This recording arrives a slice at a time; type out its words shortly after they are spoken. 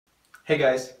Hey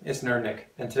guys, it's nerdnic,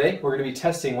 and today we're going to be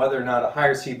testing whether or not a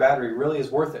higher C battery really is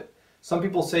worth it. Some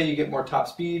people say you get more top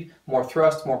speed, more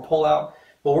thrust, more pull out.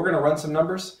 Well, we're going to run some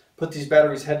numbers, put these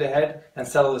batteries head to head, and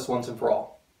settle this once and for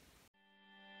all.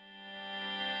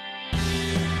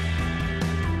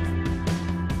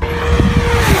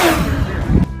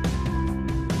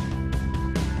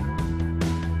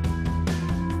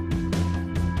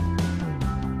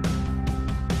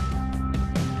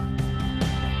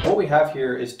 What we have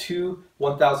here is two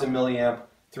 1000 milliamp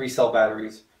 3-cell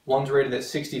batteries. One's rated at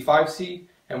 65C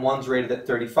and one's rated at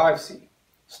 35C.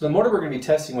 So the motor we're going to be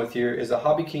testing with here is a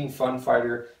Hobby King Fun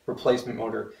Fighter replacement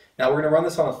motor. Now we're going to run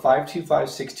this on a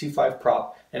 525/625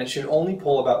 prop, and it should only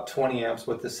pull about 20 amps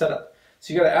with this setup.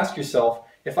 So you got to ask yourself,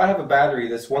 if I have a battery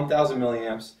that's 1000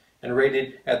 milliamps and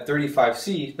rated at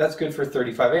 35C, that's good for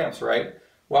 35 amps, right?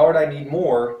 Why would I need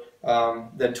more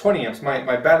than 20 amps?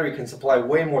 My battery can supply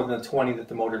way more than the 20 that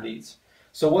the motor needs.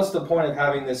 So what's the point of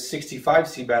having this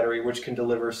 65C battery which can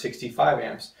deliver 65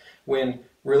 amps when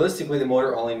realistically the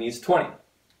motor only needs 20?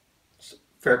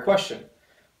 Fair question.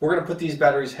 We're going to put these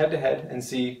batteries head to head and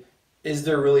see, is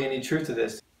there really any truth to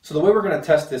this? So the way we're going to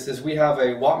test this is we have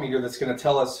a watt meter that's going to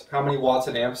tell us how many watts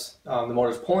and amps the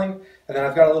motor is pulling, and then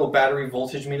I've got a little battery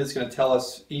voltage meter that's going to tell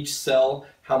us each cell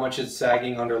how much it's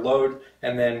sagging under load,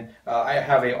 and then I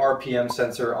have a RPM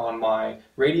sensor on my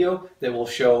radio that will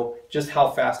show just how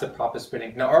fast the prop is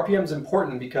spinning. Now RPM is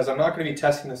important because I'm not going to be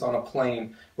testing this on a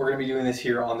plane. We're going to be doing this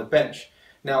here on the bench.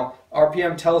 Now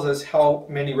RPM tells us how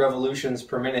many revolutions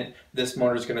per minute this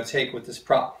motor is going to take with this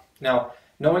prop. Now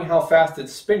knowing how fast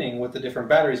it's spinning with the different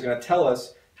batteries is going to tell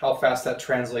us how fast that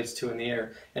translates to in the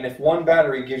air. And if one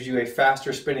battery gives you a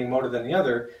faster spinning motor than the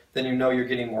other, then you know you're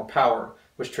getting more power,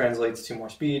 which translates to more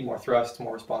speed, more thrust,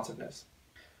 more responsiveness.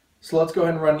 So let's go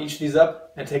ahead and run each of these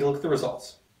up and take a look at the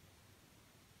results.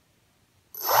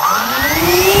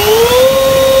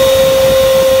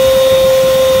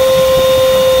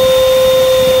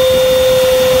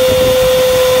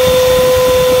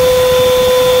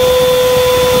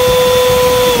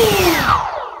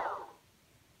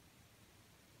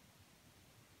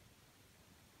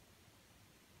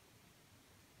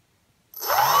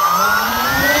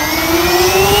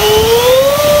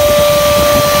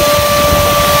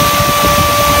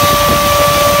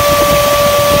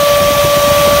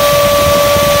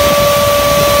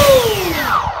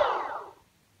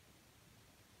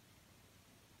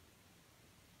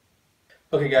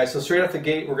 Okay guys, so straight off the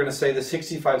gate we're going to say the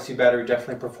 65C battery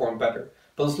definitely performed better.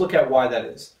 But let's look at why that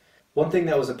is. One thing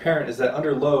that was apparent is that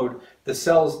under load the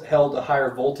cells held a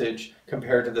higher voltage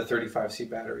compared to the 35C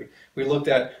battery. We looked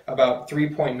at about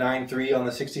 3.93 on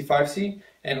the 65C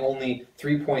and only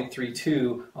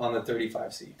 3.32 on the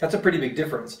 35C. That's a pretty big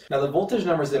difference. Now the voltage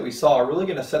numbers that we saw are really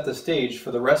going to set the stage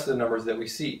for the rest of the numbers that we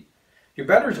see. Your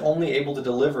battery is only able to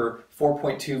deliver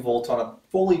 4.2 volts on a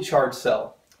fully charged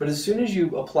cell. But as soon as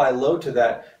you apply load to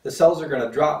that, the cells are going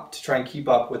to drop to try and keep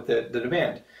up with the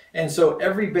demand. And so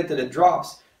every bit that it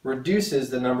drops reduces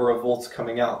the number of volts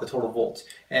coming out, the total volts.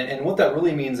 And what that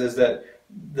really means is that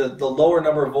the lower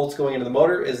number of volts going into the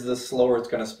motor is the slower it's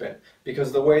going to spin.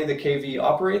 Because the way the kV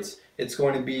operates, it's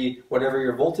going to be whatever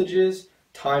your voltage is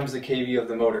times the kV of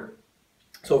the motor.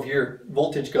 So if your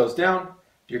voltage goes down,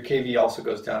 your kV also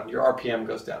goes down, your RPM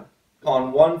goes down.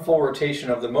 On one full rotation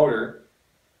of the motor,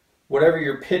 whatever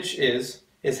your pitch is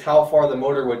how far the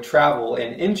motor would travel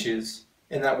in inches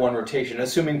in that one rotation,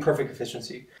 assuming perfect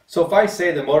efficiency. So if I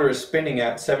say the motor is spinning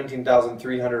at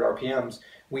 17,300 RPMs,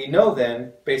 we know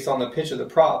then, based on the pitch of the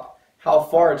prop, how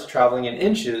far it's traveling in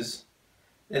inches,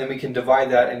 and then we can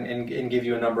divide that and give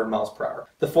you a number in miles per hour.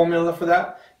 The formula for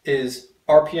that is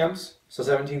RPMs, so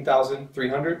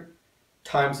 17,300,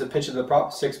 times the pitch of the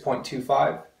prop,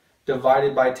 6.25,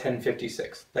 divided by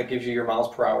 1056. That gives you your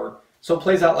miles per hour. So it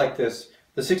plays out like this.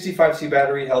 The 65C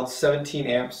battery held 17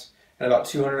 amps and about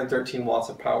 213 watts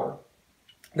of power.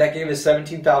 That gave us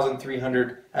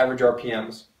 17,300 average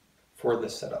RPMs for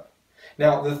this setup.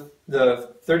 Now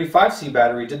the 35C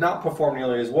battery did not perform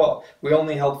nearly as well. We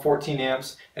only held 14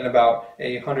 amps and about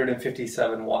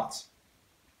 157 watts.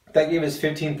 That gave us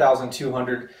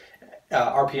 15,200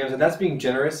 RPMs, and that's being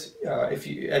generous.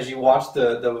 As you watched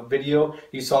the video,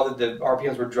 you saw that the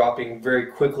RPMs were dropping very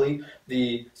quickly.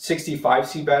 The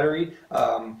 65C battery,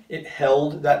 it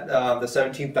held that the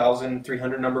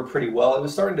 17,300 number pretty well. It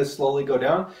was starting to slowly go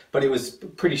down, but it was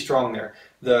pretty strong there.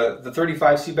 The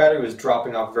 35C battery was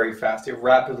dropping off very fast. It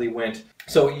rapidly went.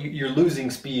 So you're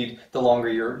losing speed the longer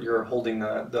you're holding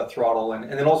the throttle, and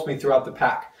then ultimately throughout the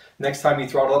pack. Next time you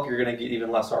throttle up, you're going to get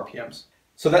even less RPMs.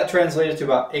 So that translated to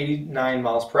about 89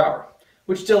 miles per hour.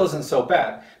 which still isn't so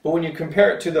bad. But when you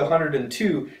compare it to the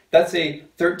 102, that's a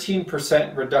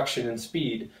 13% reduction in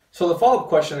speed. So the follow-up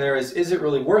question there is it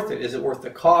really worth it? Is it worth the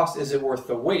cost? Is it worth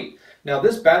the weight? Now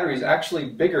this battery is actually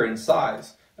bigger in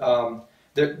size.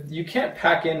 You can't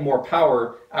pack in more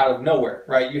power out of nowhere,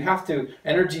 right? You have to,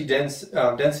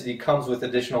 density comes with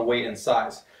additional weight and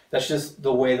size. That's just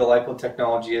the way the LiPo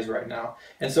technology is right now.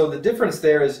 And so the difference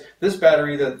there is this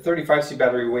battery, the 35C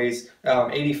battery, weighs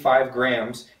 85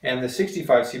 grams, and the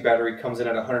 65C battery comes in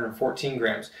at 114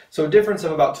 grams. So a difference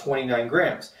of about 29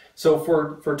 grams. So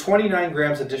for 29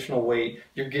 grams additional weight,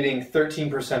 you're getting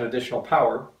 13% additional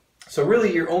power. So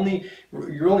really your only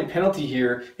penalty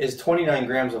here is 29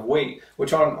 grams of weight,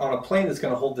 which on a plane that's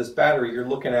going to hold this battery, you're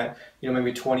looking at,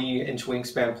 maybe 20-inch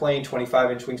wingspan plane,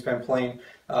 25-inch wingspan plane,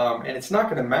 and it's not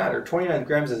going to matter. 29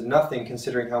 grams is nothing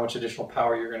considering how much additional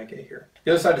power you're going to get here.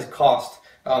 The other side is cost.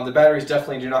 The batteries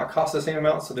definitely do not cost the same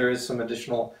amount, so there is some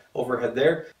additional overhead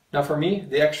there. Now for me,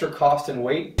 the extra cost and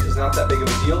weight is not that big of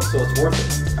a deal, so it's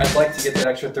worth it. I'd like to get that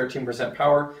extra 13%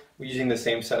 power using the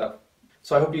same setup.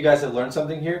 So I hope you guys have learned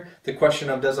something here. The question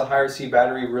of does a higher C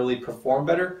battery really perform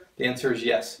better? The answer is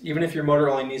yes. Even if your motor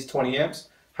only needs 20 amps,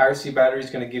 higher C battery is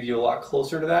going to give you a lot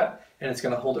closer to that, and it's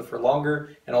going to hold it for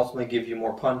longer and ultimately give you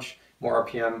more punch, more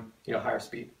RPM, higher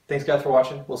speed. Thanks guys for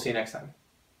watching. We'll see you next time.